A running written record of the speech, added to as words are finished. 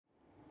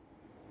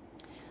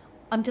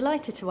I'm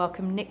delighted to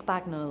welcome Nick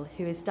Bagnall,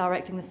 who is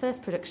directing the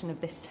first production of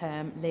this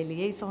term, Les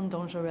Liaisons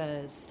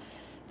Dangereuses.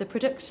 The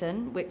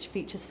production, which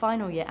features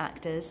final year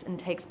actors and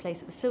takes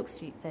place at the Silk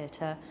Street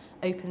Theatre,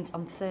 opens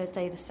on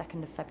Thursday the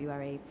 2nd of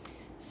February.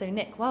 So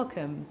Nick,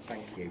 welcome.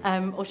 Thank you.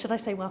 Or should I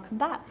say welcome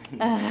back?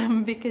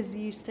 Because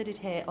you studied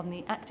here on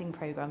the acting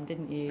programme,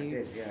 didn't you? I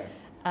did,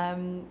 yeah.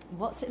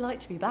 What's it like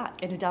to be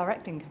back in a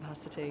directing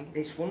capacity?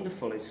 It's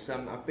wonderful. It's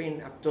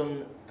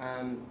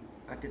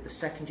I did the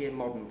second year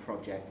modern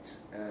project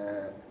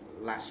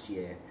last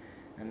year,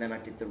 and then I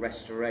did the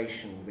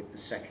restoration with the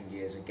second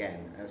years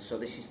again. So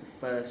this is the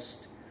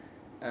first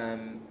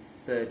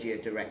third year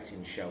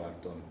directing show I've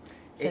done.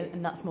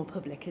 And that's more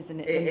public,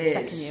 isn't it, than the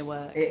second year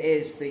work? It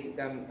is.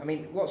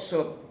 What's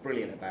so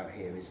brilliant about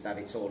here is that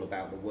it's all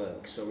about the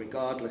work. So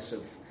regardless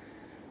of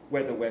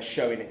whether we're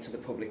showing it to the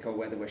public or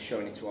whether we're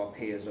showing it to our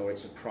peers or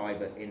it's a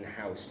private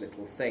in-house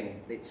little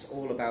thing, it's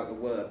all about the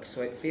work.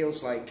 So it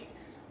feels like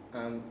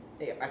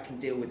I can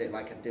deal with it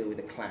like I deal with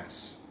a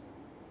class.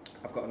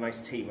 I've got a nice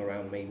team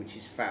around me, which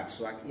is fab.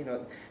 So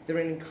they're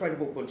an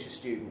incredible bunch of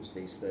students,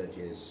 these third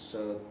years.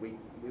 So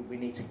we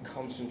need to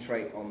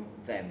concentrate on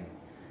them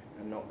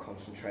and not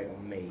concentrate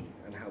on me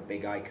and how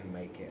big I can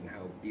make it and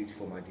how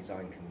beautiful my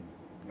designer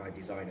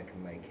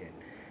can make it.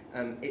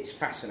 It's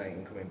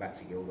fascinating coming back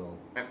to Guildhall.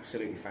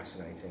 Absolutely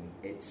fascinating.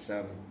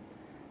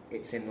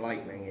 It's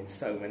enlightening in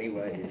so many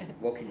ways.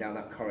 Walking down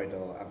that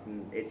corridor,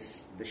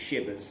 it's the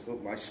shivers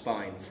up my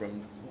spine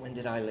from... When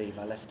did I leave?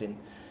 I left in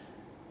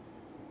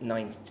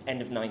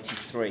end of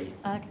 93.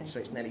 Okay. So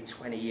it's nearly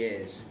 20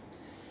 years.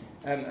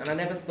 And I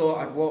never thought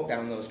I'd walk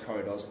down those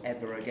corridors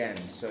ever again.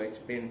 So it's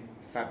been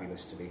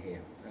fabulous to be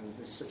here. And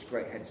there's such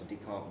great heads of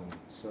department.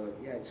 So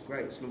yeah, it's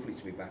great. It's lovely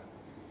to be back.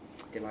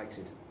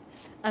 Delighted.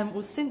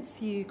 Well,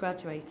 since you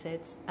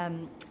graduated,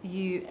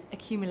 you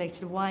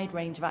accumulated a wide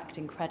range of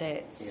acting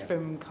credits,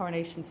 from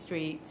Coronation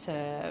Street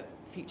to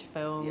feature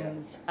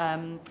films.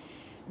 Yeah.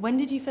 When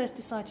did you first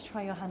decide to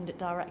try your hand at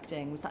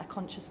directing? Was that a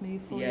conscious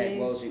move for you? Yeah, it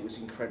was. It was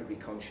incredibly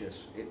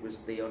conscious. It was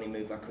the only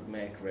move I could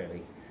make,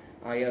 really.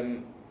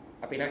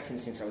 I've been acting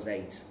since I was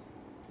 8,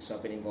 so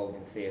I've been involved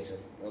in theatre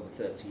over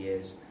 30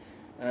 years.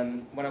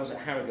 When I was at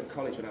Harrogate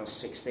College when I was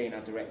 16, I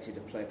directed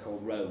a play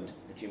called Road,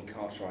 a Jim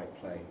Cartwright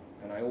play,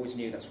 and I always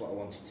knew that's what I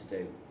wanted to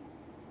do.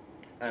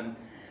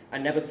 I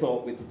never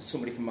thought with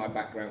somebody from my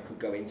background could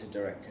go into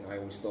directing. I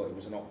always thought it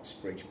was an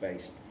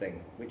Oxbridge-based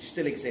thing, which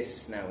still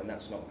exists now, and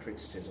that's not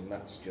criticism,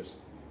 that's just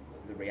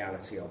the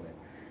reality of it.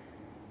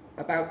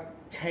 About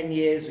 10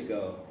 years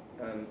ago,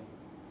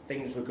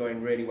 things were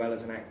going really well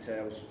as an actor.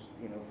 I was,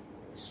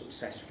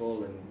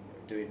 successful and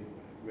doing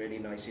really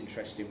nice,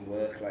 interesting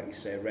work, like you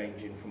say,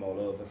 ranging from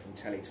all over, from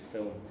telly to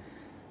film,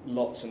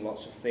 lots and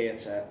lots of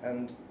theatre,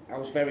 and I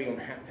was very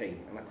unhappy,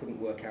 and I couldn't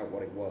work out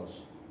what it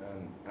was.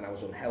 And I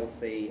was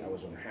unhealthy, I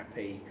was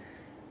unhappy.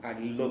 I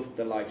loved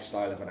the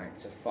lifestyle of an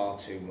actor far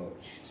too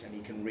much, and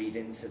you can read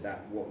into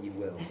that what you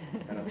will,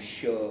 and I'm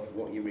sure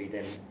what you read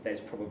in, there's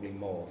probably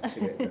more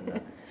to it than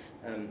that.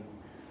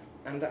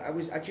 And I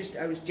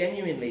was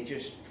genuinely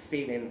just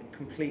feeling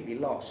completely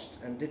lost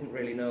and didn't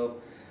really know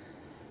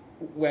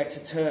where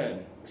to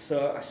turn.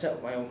 So I set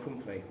up my own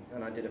company,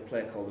 and I did a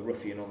play called The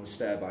Ruffian on the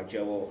Stair by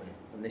Joe Orton,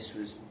 and this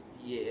was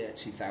year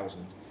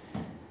 2000.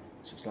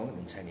 So it's longer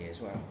than 10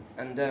 years, wow.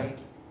 And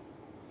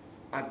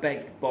I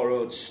begged,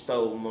 borrowed,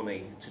 stole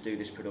money to do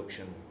this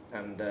production,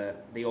 and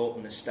the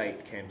Orton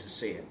estate came to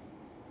see it.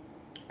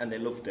 And they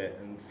loved it,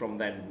 and from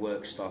then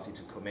work started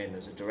to come in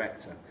as a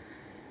director.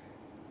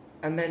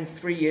 And then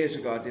 3 years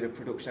ago I did a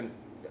production.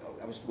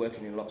 I was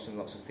working in lots and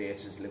lots of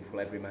theatres,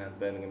 Liverpool Everyman,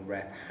 Birmingham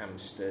Rep,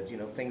 Hampstead,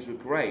 things were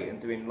great, and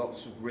doing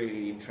lots of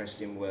really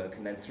interesting work.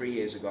 And then 3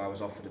 years ago I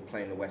was offered a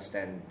play in the West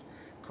End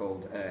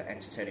called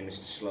Entertaining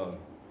Mr. Sloane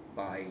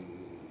by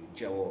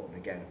Joe Orton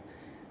again,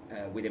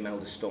 with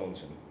Imelda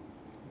Staunton,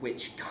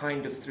 which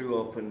kind of threw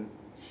open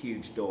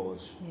huge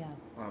doors. Yeah.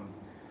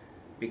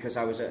 Because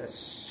I was at a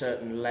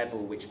certain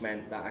level, which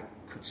meant that I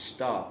could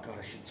start. God,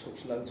 I should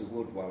touch loads of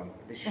wood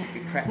this should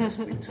be prefaced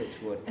with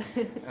touch wood.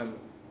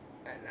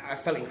 I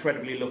felt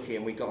incredibly lucky,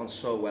 and we got on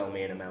so well,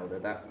 me and Imelda,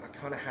 that I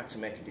kind of had to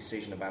make a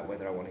decision about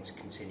whether I wanted to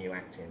continue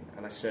acting,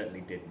 and I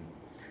certainly didn't.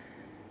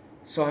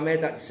 So I made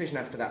that decision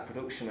after that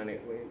production, and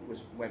it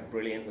went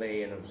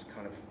brilliantly, and I was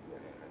kind of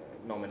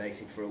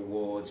nominated for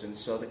awards, and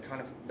so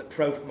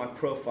my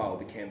profile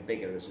became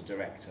bigger as a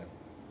director.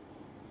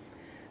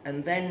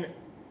 And then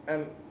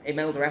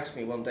Imelda asked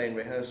me one day in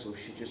rehearsal,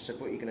 she just said,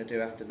 "What are you going to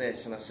do after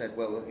this?" And I said,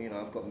 "Well,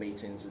 I've got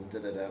meetings and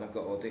and I've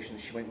got auditions."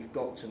 She went, "You've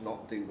got to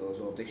not do those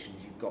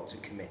auditions, you've got to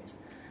commit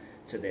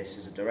to this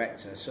as a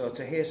director." So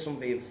to hear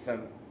somebody of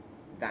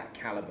that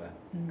calibre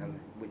and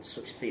with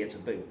such theatre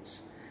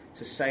boots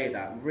to say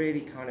that,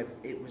 really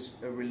it was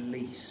a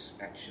release,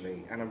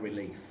 actually, and a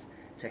relief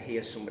to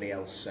hear somebody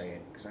else say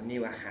it, because I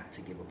knew I had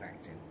to give up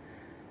acting.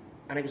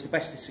 And it was the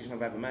best decision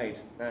I've ever made,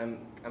 and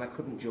I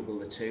couldn't juggle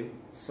the two,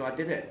 so I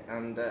did it,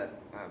 and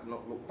I've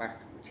not looked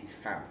back, which is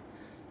fab.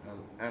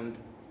 And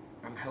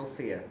I'm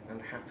healthier and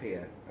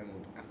happier,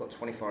 and I've got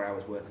 24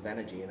 hours worth of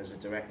energy, and as a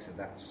director,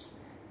 that's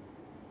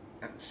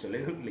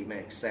absolutely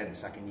makes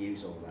sense. I can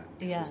use all that.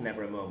 Yeah. There's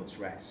never a moment's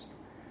rest.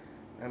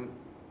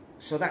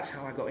 So that's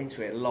how I got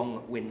into it. A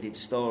long-winded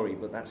story,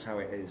 but that's how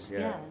it is.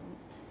 Yeah.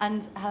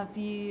 And have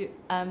you?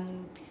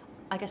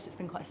 I guess it's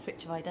been quite a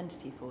switch of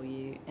identity for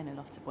you in a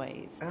lot of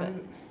ways. But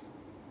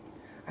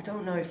I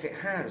don't know if it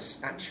has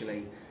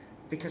actually,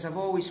 because I've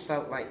always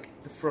felt like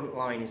the front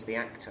line is the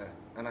actor,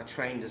 and I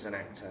trained as an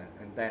actor,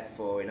 and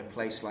therefore in a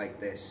place like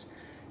this,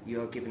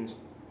 you're given.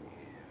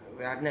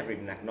 I'd never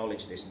even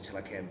acknowledged this until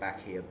I came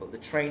back here, but the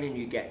training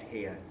you get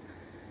here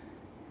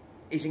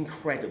is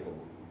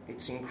incredible.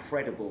 It's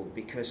incredible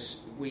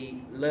because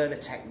we learn a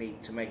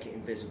technique to make it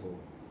invisible.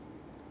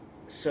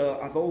 So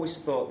I've always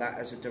thought that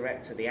as a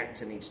director, the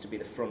actor needs to be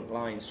the front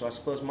line. So I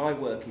suppose my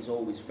work is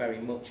always very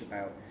much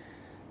about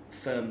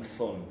firm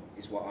fun,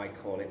 is what I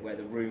call it, where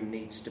the room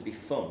needs to be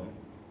fun,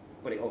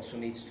 but it also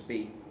needs to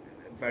be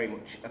very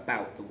much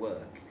about the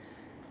work.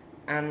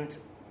 And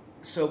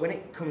so when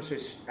it comes to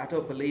it, I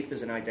don't believe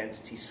there's an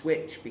identity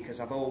switch, because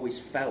I've always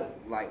felt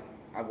like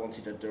I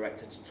wanted a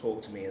director to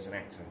talk to me as an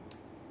actor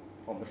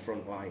on the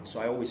front line. So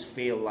I always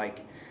feel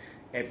like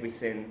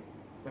everything,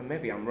 well,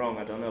 maybe I'm wrong,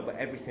 I don't know, but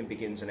everything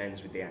begins and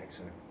ends with the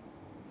actor.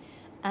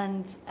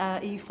 And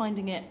are you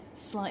finding it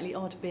slightly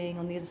odd being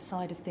on the other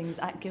side of things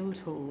at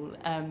Guildhall?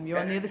 You're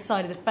on the other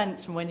side of the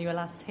fence from when you were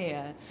last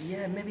here.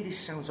 Yeah, maybe this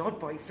sounds odd,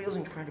 but it feels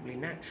incredibly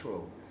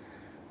natural.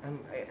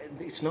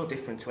 It's no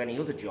different to any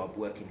other job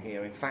working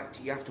here. In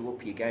fact, you have to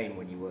up your game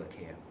when you work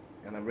here.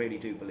 And I really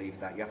do believe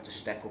that. You have to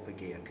step up a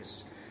gear,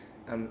 because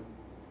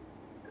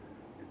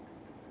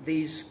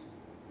these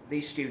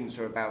students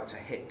are about to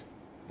hit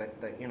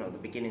the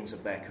beginnings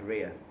of their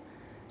career.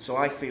 So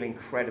I feel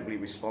incredibly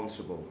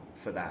responsible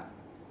for that.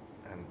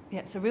 Yeah,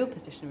 it's a real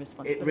position of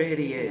responsibility. It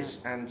really is,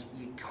 and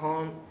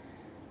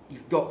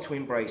you've got to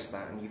embrace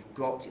that, and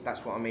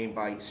that's what I mean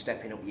by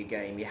stepping up your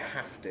game. You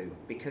have to,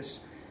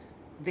 because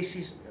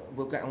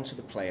we'll get onto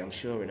the play, I'm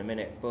sure, in a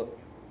minute, but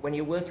when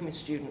you're working with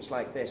students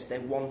like this, they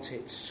want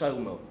it so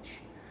much,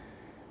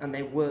 and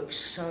they work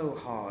so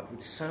hard with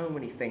so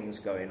many things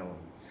going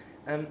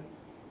on.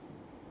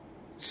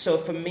 So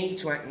for me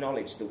to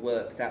acknowledge the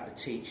work that the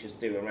teachers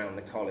do around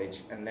the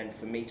college, and then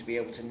for me to be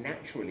able to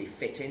naturally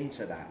fit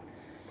into that,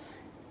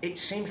 it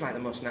seems like the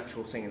most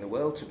natural thing in the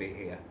world to be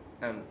here.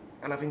 And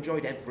I've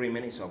enjoyed every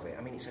minute of it.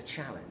 I mean, it's a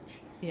challenge.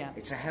 Yeah.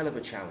 It's a hell of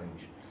a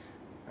challenge.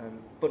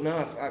 But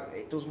no,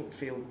 it doesn't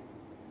feel...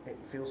 It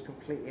feels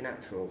completely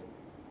natural.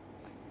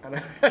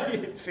 And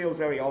it feels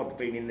very odd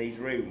being in these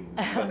rooms.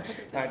 I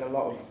had a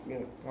lot of...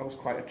 I was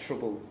quite a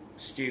troubled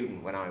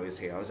student when I was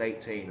here. I was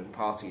 18 and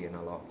partying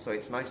a lot. So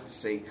it's nice to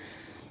see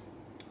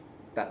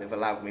that they've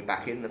allowed me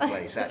back in the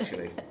place,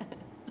 actually.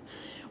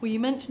 Well, you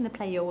mentioned the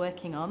play you're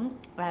working on,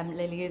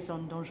 Les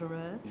Liaisons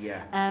Dangereuses.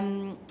 Yeah.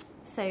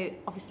 So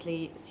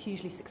obviously it's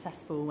hugely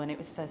successful when it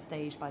was first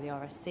staged by the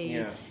RSC.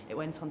 Yeah. It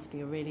went on to be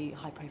a really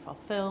high-profile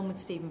film with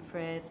Stephen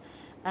Frears.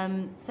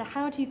 So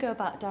how do you go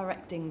about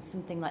directing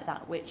something like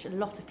that, which a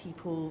lot of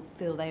people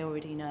feel they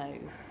already know?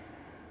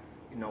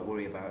 Not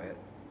worry about it.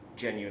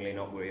 Genuinely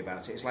not worry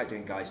about it. It's like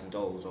doing Guys and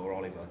Dolls or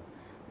Oliver.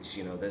 It's,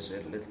 there's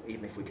a little,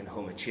 even if we can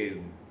hum a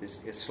tune,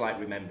 there's a slight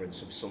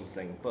remembrance of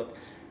something. But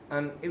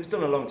it was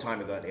done a long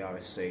time ago at the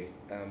RSC.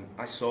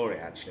 I saw it,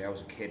 actually. I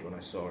was a kid when I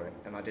saw it,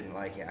 and I didn't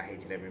like it. I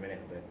hated every minute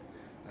of it,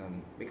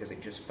 because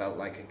it just felt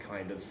like a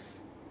kind of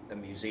a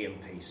museum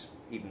piece,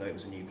 even though it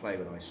was a new play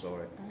when I saw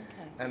it.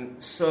 Okay.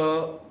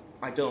 So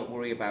I don't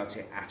worry about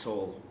it at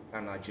all,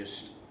 and I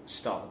just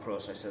start the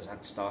process as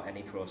I'd start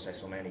any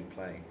process on any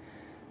play.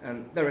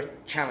 There are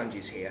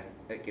challenges here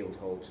at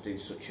Guildhall to do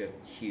such a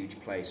huge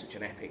play, such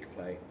an epic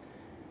play.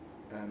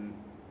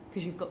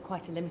 Because you've got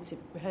quite a limited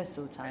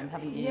rehearsal time,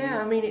 haven't you? Yeah,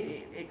 I mean,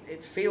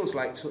 it feels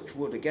like, touch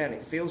wood again,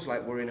 it feels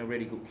like we're in a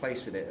really good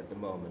place with it at the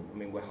moment. I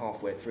mean, we're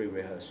halfway through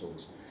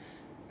rehearsals,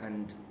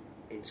 and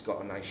it's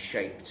got a nice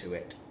shape to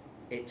it.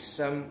 It's,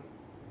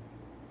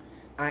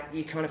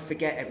 you kind of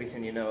forget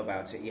everything you know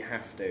about it, you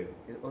have to.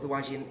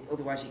 Otherwise you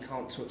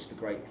can't touch the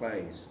great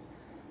plays.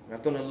 And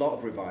I've done a lot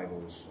of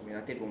revivals. I mean,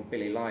 I did one,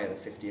 Billy Liar, the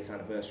 50th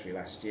anniversary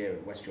last year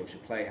at West Yorkshire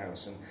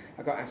Playhouse, and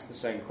I got asked the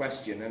same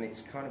question, and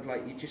it's kind of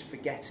like you just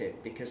forget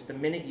it, because the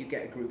minute you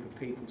get a group of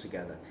people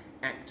together,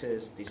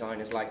 actors,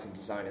 designers, lighting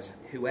designers,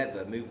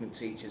 whoever, movement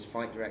teachers,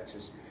 fight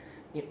directors,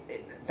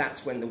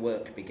 that's when the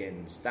work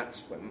begins.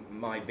 That's when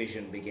my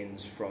vision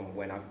begins, from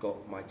when I've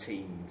got my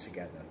team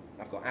together.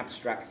 I've got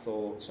abstract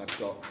thoughts,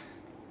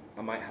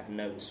 I might have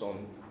notes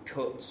on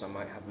cuts, I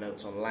might have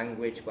notes on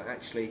language, but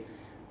actually,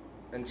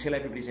 until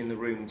everybody's in the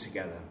room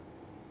together,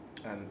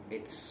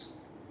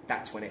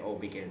 that's when it all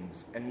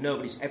begins. And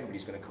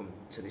everybody's going to come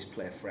to this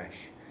play fresh.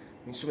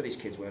 I mean, some of these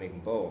kids weren't even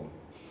born,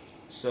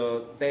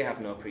 so they have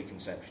no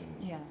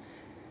preconceptions. Yeah.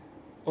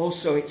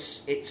 Also,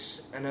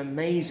 it's an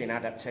amazing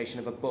adaptation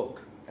of a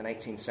book, an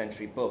 18th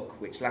century book,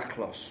 which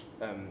Laclos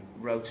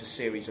wrote a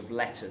series of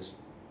letters.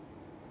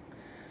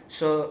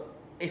 So,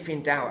 if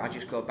in doubt, I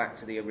just go back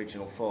to the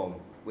original form,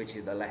 which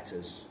are the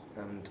letters,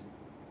 and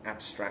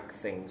abstract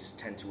things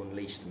tend to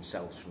unleash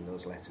themselves from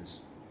those letters.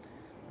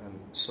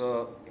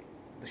 So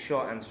the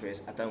short answer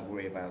is, I don't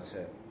worry about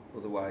it.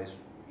 Otherwise,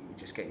 you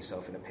just get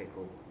yourself in a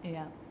pickle.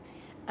 Yeah.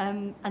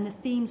 And the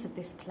themes of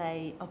this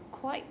play are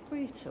quite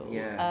brutal.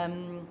 Yeah.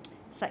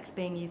 Sex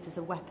being used as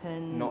a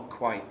weapon. Not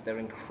quite. They're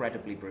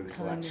incredibly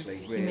brutal, actually.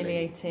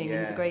 Humiliating really.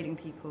 and degrading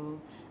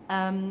people.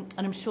 And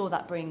I'm sure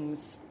that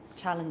brings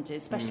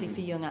challenges, especially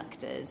for young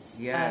actors.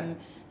 Yeah.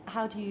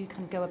 How do you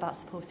kind of go about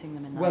supporting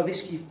them in that? Well,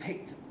 you've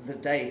picked the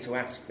day to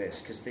ask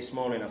this, because this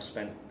morning I've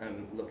spent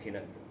looking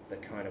at the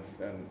kind of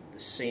the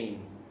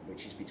scene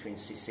which is between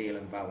Cécile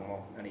and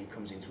Valmont, and he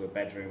comes into her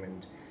bedroom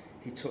and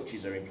he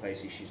touches her in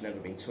places she's never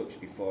been touched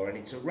before, and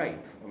it's a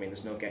rape. I mean,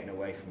 there's no getting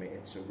away from it.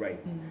 It's a rape.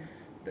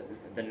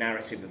 The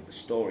narrative of the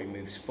story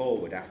moves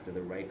forward after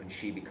the rape, and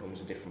she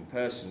becomes a different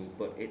person,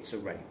 but it's a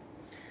rape.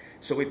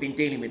 So we've been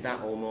dealing with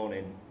that all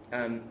morning.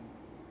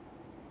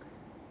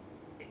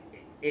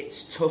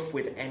 It's tough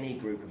with any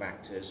group of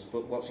actors,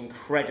 but what's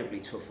incredibly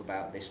tough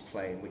about this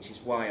play, which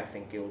is why I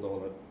think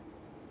Guildhall are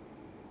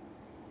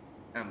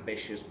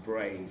ambitious,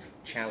 brave,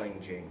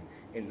 challenging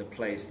in the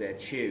plays they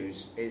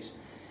choose, is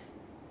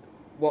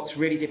what's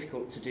really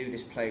difficult to do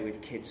this play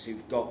with kids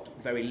who've got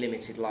very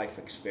limited life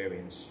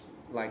experience.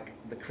 Like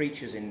the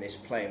creatures in this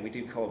play, and we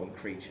do call them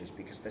creatures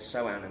because they're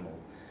so animal,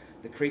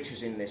 the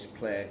creatures in this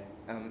play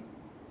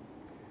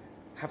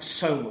have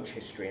so much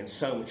history and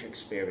so much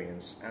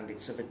experience, and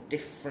it's of a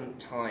different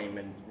time,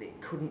 and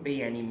it couldn't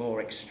be any more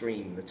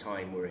extreme, the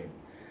time we're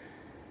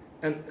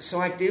in. So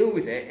I deal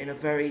with it in a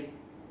very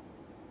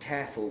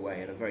careful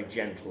way, in a very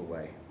gentle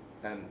way,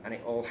 and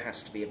it all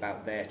has to be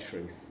about their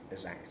truth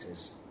as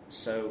actors.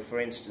 So, for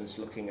instance,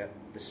 looking at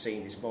the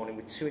scene this morning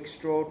with two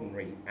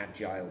extraordinary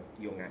agile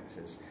young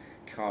actors,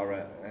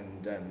 Cara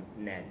and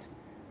Ned,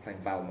 playing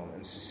Valmont,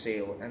 and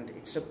Cécile, and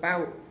it's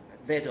about,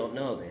 they don't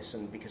know this,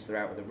 and because they're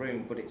out of the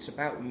room, but it's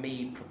about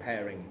me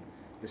preparing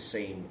the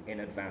scene in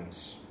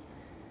advance,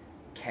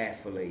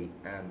 carefully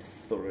and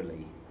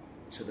thoroughly,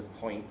 to the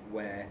point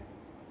where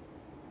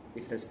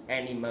if there's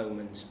any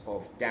moment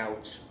of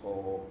doubt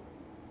or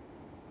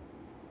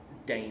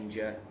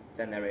danger,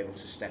 then they're able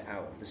to step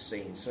out of the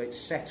scene. So it's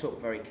set up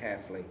very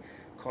carefully.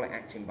 I call it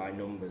acting by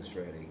numbers,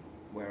 really,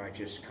 where I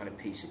just kind of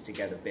piece it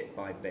together bit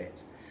by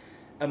bit.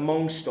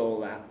 Amongst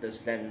all that, there's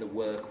then the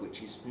work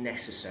which is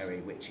necessary,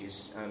 which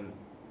is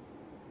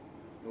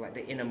like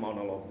the inner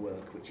monologue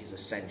work, which is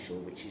essential,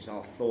 which is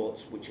our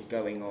thoughts which are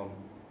going on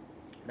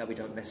that we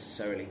don't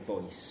necessarily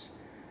voice.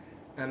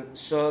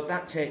 So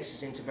that takes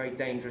us into very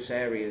dangerous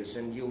areas,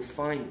 and you'll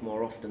find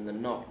more often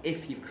than not,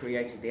 if you've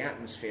created the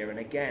atmosphere, and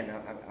again,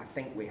 I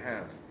think we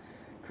have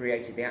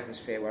created the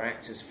atmosphere where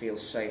actors feel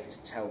safe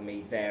to tell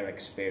me their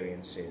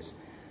experiences,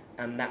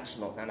 and that's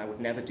not, and I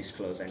would never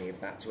disclose any of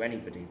that to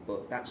anybody,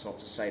 but that's not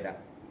to say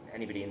that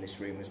anybody in this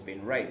room has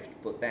been raped,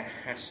 but there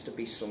has to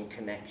be some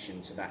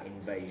connection to that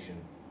invasion,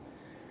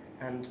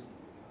 and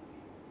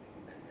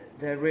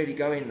they're really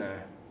going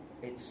there.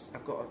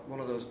 I've got one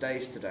of those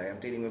days today. I'm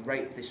dealing with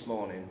rape this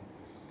morning,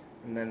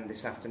 and then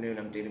this afternoon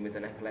I'm dealing with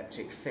an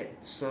epileptic fit.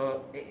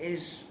 So it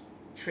is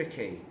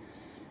tricky,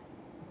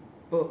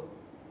 but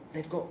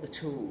they've got the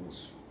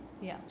tools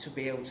to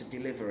be able to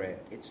deliver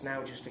it. It's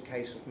now just a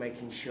case of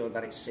making sure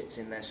that it sits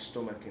in their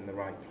stomach in the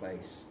right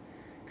place.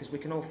 Because we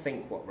can all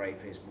think what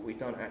rape is, but we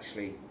don't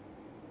actually,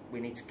 we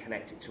need to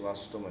connect it to our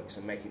stomachs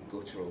and make it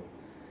guttural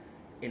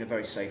in a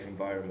very safe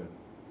environment.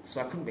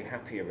 So I couldn't be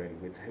happier really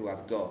with who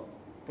I've got.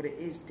 But it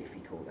is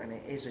difficult, and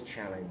it is a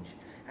challenge.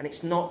 And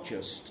it's not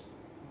just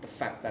the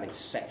fact that it's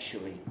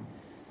sexually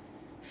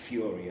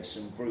furious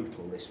and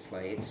brutal, this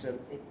play. It's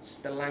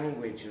the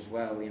language as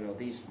well. You know,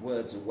 these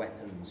words are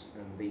weapons,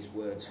 and these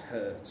words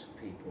hurt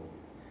people.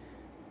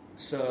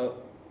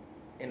 So,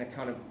 in a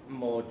kind of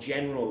more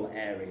general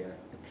area,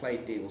 the play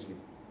deals with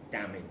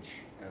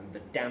damage, and the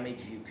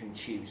damage you can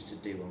choose to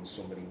do on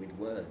somebody with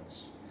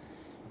words.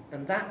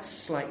 And that's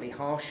slightly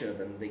harsher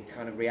than the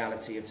kind of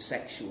reality of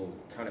sexual,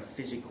 kind of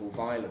physical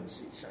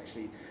violence. It's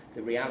actually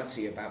the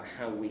reality about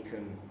how we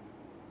can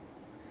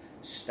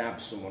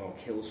stab someone or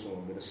kill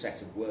someone with a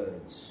set of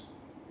words.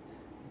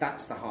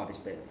 That's the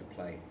hardest bit of the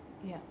play.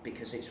 Yeah.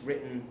 Because it's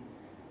written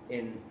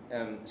in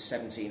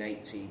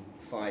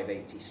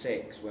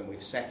 1785-86 when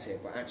we've set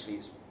it, but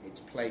actually it's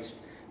placed,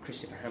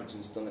 Christopher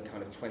Hampton's done a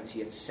kind of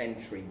 20th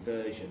century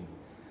version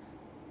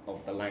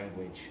of the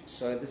language.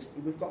 So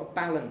we've got a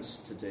balance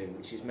to do,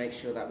 which is make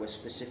sure that we're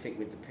specific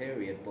with the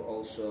period, but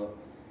also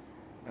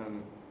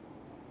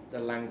the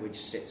language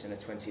sits in a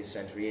 20th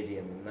century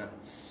idiom, and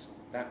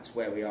that's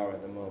where we are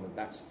at the moment.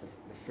 That's the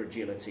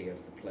fragility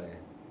of the play.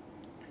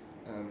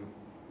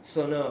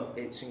 So no,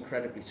 it's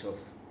incredibly tough,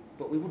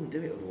 but we wouldn't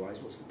do it otherwise.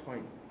 What's the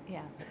point?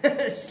 Yeah.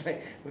 It's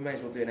like we may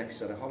as well do an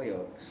episode of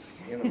Hollyoaks.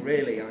 You know,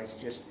 really, it's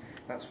just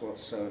that's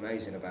what's so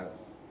amazing about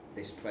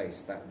this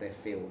place, that they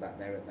feel that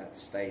they're at that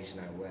stage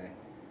now where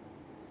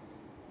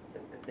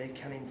they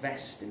can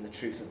invest in the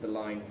truth of the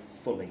line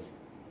fully.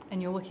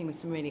 And you're working with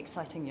some really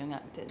exciting young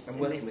actors in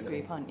this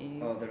group, aren't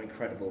you? Oh, they're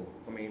incredible.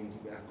 I mean,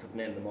 I could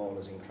name them all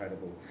as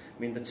incredible. I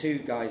mean, the two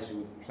guys who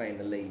were playing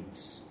the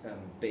leads,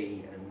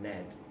 B and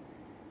Ned,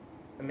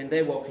 I mean,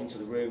 they walk into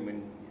the room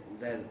and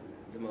they're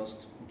the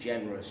most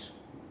generous,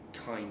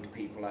 kind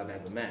people I've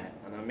ever met,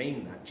 and I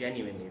mean that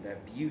genuinely. They're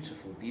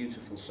beautiful,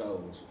 beautiful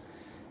souls.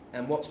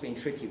 And what's been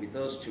tricky with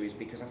those two is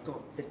because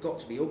they've got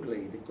to be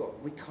ugly.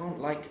 We can't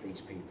like these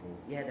people.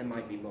 Yeah, there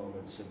might be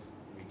moments of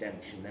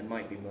redemption. There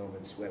might be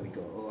moments where we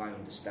go, oh, I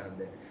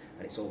understand it,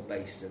 and it's all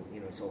based on,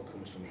 it all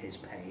comes from his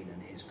pain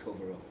and his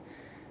cover-up.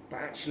 But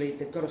actually,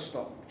 they've got to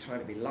stop trying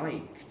to be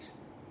liked.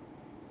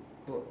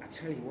 But I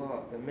tell you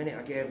what, the minute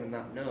I gave them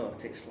that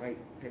note, it's like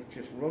they've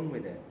just run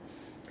with it.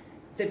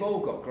 They've all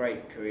got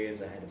great careers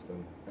ahead of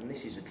them, and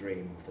this is a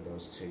dream for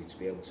those two, to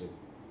be able to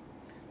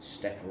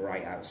step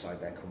right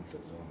outside their comfort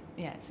zone.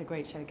 Yeah, it's a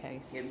great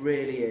showcase. It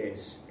really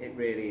is. It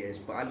really is.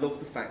 But I love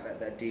the fact that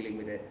they're dealing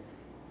with it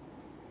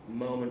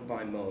moment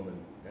by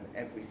moment, and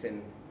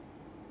everything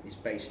is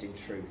based in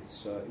truth.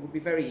 So it would be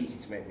very easy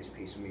to make this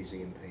piece a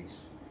museum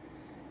piece.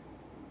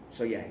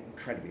 So yeah,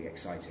 incredibly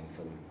exciting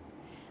for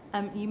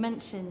them. You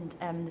mentioned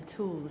the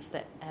tools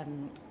that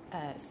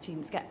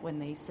students get when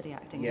they study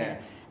acting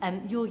Yeah.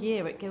 here. Your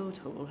year at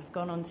Guildhall have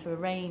gone on to a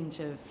range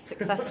of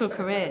successful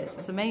careers.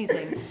 It's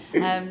amazing.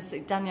 So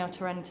Danielle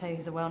Torrento,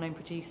 who's a well-known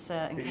producer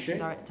and casting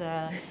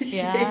director.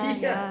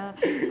 Yeah.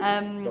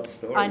 Got a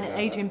story And about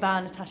Adrian that.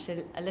 Barr,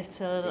 Natasha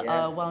Little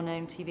Yeah. are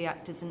well-known TV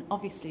actors, and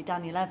obviously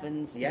Daniel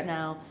Evans Yeah. is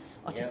now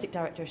artistic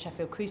Yeah. director of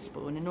Sheffield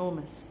Crucible, an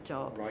enormous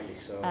job. Rightly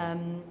so.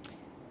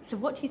 So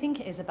what do you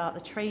think it is about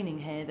the training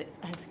here that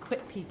has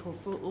equipped people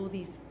for all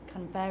these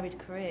kind of varied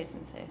careers in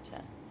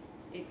theatre?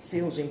 It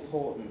feels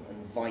important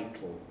and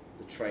vital,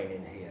 the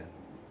training here.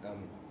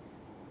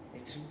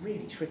 It's a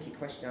really tricky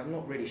question. I'm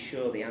not really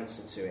sure the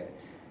answer to it.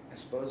 I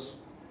suppose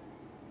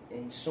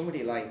in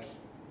somebody like,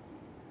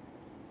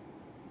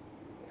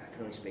 I can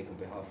only speak on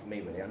behalf of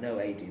me really, I know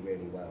Adi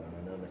really well, and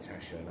I know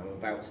Natasha, and I'm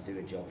about to do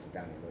a job for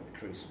Daniel at the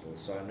Crucible,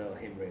 so I know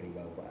him really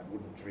well, but I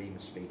wouldn't dream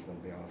of speaking on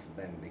behalf of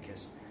them,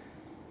 because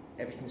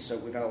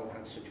we've all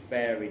had such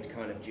varied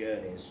kind of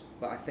journeys.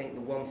 But I think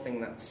the one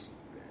thing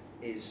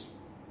is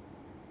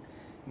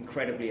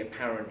incredibly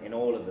apparent in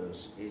all of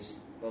us is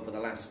over the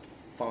last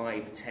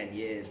 5-10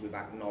 years we've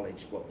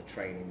acknowledged what the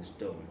training's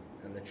done,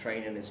 and the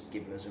training has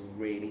given us a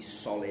really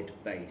solid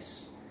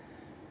base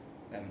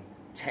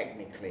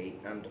technically,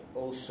 and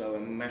also a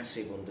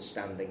massive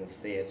understanding of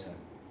theatre.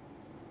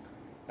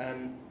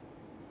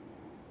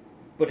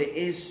 But it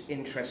is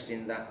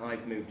interesting that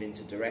I've moved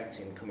into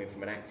directing, coming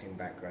from an acting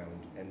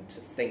background, and to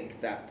think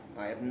that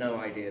I had no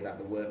idea that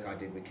the work I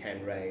did with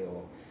Ken Ray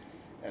or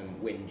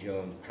Wyn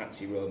Jones,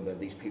 Patsy Rodenberg,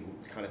 these people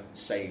kind of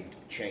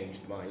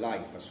changed my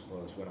life, I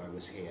suppose, when I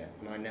was here.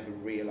 And I never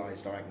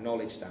realised or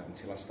acknowledged that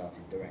until I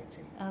started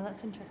directing. Oh,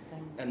 that's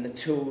interesting. And the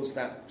tools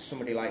that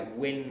somebody like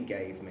Wyn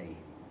gave me,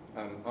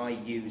 I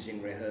use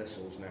in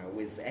rehearsals now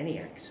with any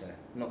actor,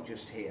 not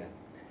just here.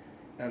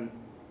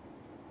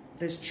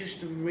 There's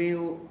just a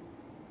real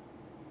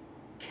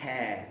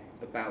care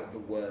about the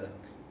work,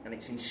 and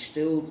it's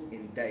instilled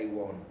in day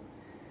one,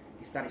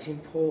 is that it's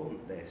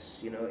important,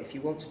 this, if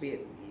you want to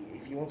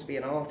be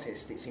an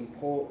artist, it's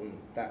important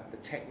that the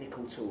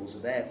technical tools are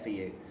there for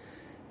you,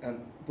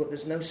 but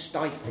there's no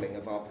stifling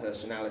of our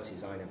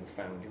personalities. I never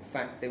found. In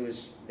fact, there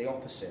was the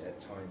opposite at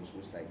times,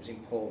 was that it was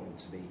important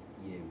to be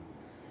you.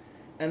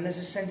 And there's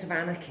a sense of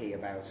anarchy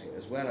about it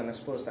as well, and I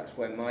suppose that's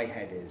where my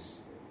head is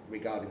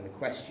regarding the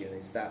question,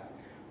 is that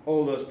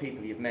all those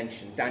people you've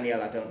mentioned,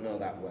 Danielle I don't know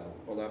that well,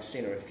 although I've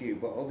seen her a few,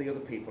 but all the other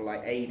people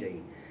like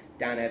Adi,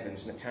 Dan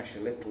Evans, Natasha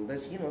Little,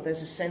 there's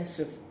a sense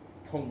of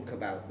punk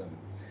about them,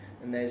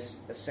 and there's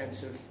a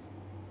sense of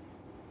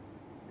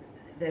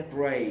they're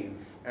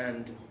brave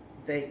and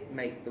they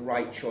make the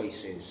right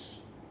choices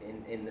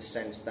in the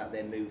sense that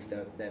they move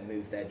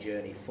their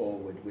journey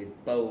forward with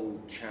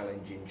bold,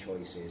 challenging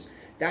choices.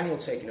 Daniel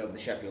taking over the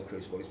Sheffield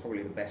Crucible is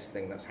probably the best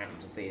thing that's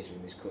happened to theatre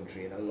in this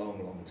country in a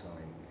long, long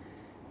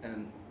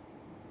time.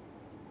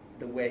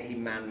 The way he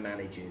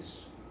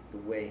manages, the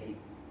way he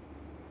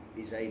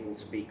is able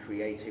to be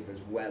creative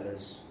as well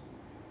as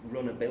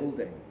run a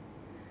building.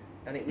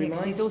 And it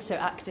reminds... he's also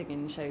acting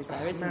in shows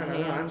there, isn't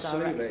he? And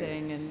absolutely.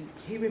 directing and...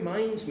 He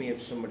reminds me of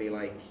somebody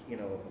like,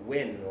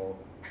 Wyn or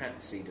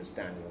Patsy does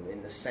Daniel,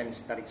 in the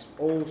sense that it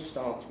all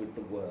starts with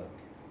the work.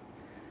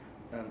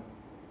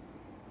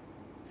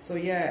 So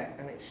yeah,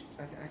 and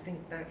I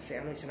think that's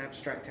it. I know it's an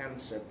abstract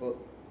answer, but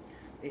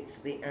it's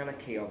the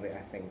anarchy of it,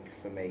 I think,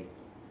 for me.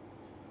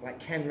 Like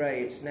Ken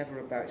Ray, it's never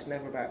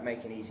about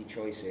making easy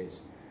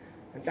choices.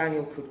 And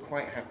Daniel could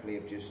quite happily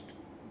have just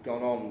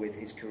gone on with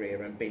his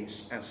career and been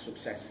as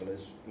successful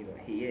as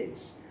he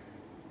is,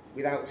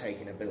 without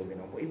taking a building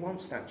on. But he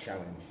wants that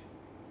challenge,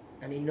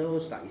 and he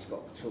knows that he's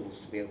got the tools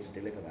to be able to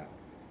deliver that,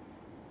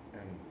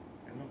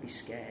 and not be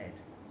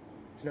scared.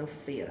 There's no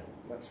fear.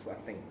 I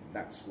think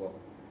that's what.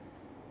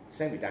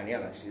 Same with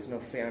Danielle, actually. There's no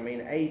fear. I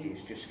mean, Adi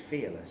is just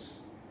fearless.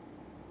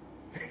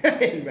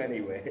 In many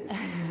ways.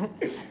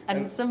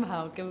 And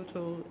somehow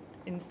Guildhall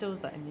instills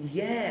that in you.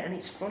 Yeah, and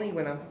it's funny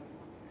when I'm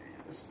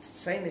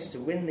saying this to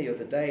Wyn the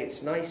other day,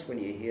 it's nice when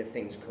you hear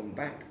things come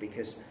back,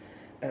 because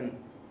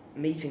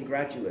meeting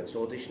graduates,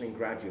 auditioning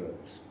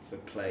graduates for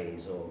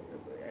plays or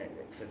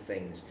for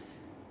things,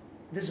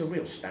 there's a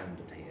real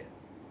standard here.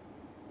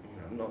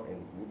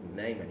 wouldn't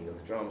name any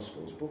other drama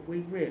schools, but we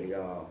really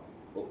are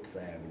up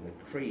there in the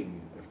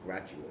cream of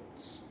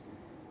graduates.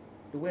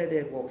 The way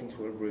they walk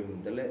into a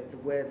room, the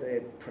way they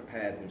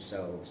prepare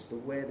themselves, the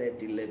way they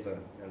deliver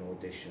an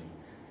audition,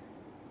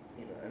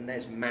 you know, and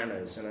there's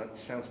manners, and it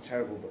sounds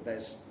terrible, but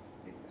it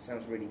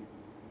sounds really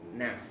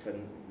naff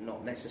and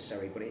not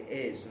necessary, but it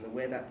is, and the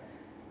way that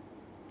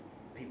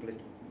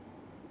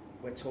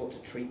we're taught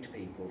to treat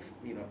people,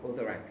 you know,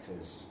 other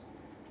actors,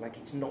 like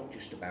it's not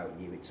just about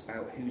you, it's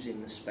about who's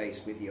in the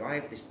space with you. I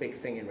have this big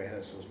thing in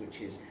rehearsals,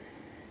 which is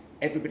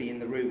everybody in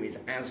the room is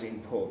as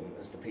important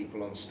as the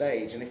people on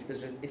stage, and if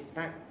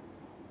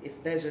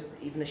there's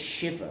even a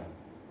shiver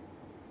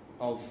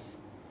of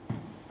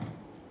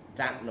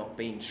that not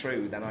being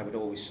true, then I would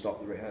always stop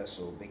the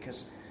rehearsal,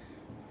 because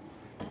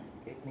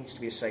it needs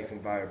to be a safe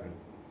environment,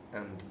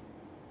 and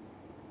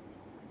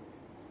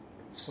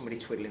somebody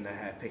twiddling their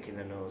hair, picking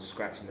their nose,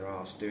 scratching their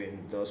arse, doing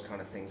those kind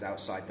of things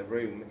outside the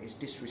room is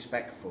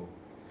disrespectful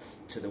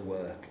to the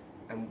work,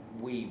 and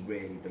we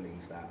really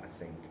believe that, I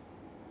think.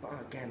 But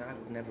again, I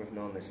would never have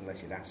known this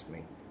unless you'd asked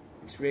me.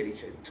 It's really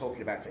true,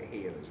 talking about it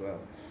here as well.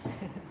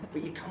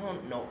 But you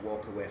can't not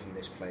walk away from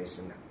this place,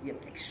 and you know,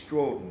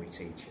 extraordinary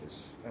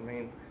teachers. I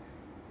mean,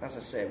 as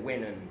I say,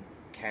 Wyn and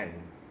Ken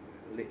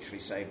literally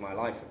saved my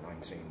life at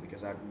 19,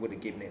 because I would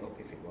have given it up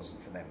if it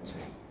wasn't for them too.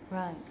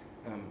 Right.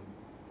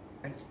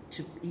 And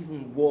to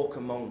even walk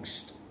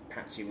amongst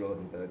Patsy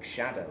Rodenberg's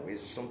shadow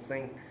is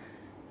something,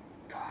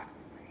 God,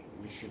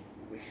 we should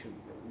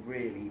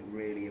really,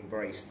 really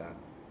embrace that.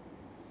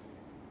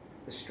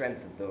 The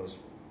strength of those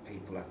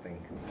people, I think,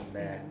 and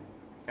their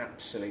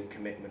absolute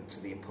commitment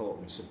to the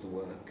importance of the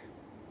work.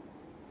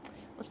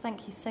 Well,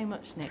 thank you so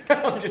much, Nick.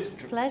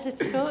 It's a pleasure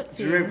to talk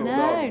to you.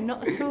 No,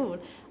 not at all.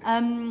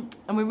 And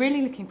we're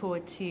really looking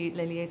forward to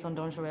Les Liaisons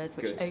Dangereuses,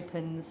 which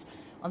opens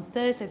on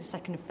Thursday the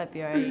 2nd of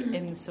February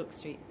in the Silk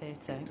Street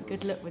Theatre.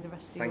 Good luck with the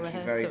rest of your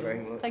rehearsals. Thank you very, very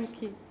much.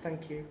 Thank you.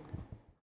 Thank you.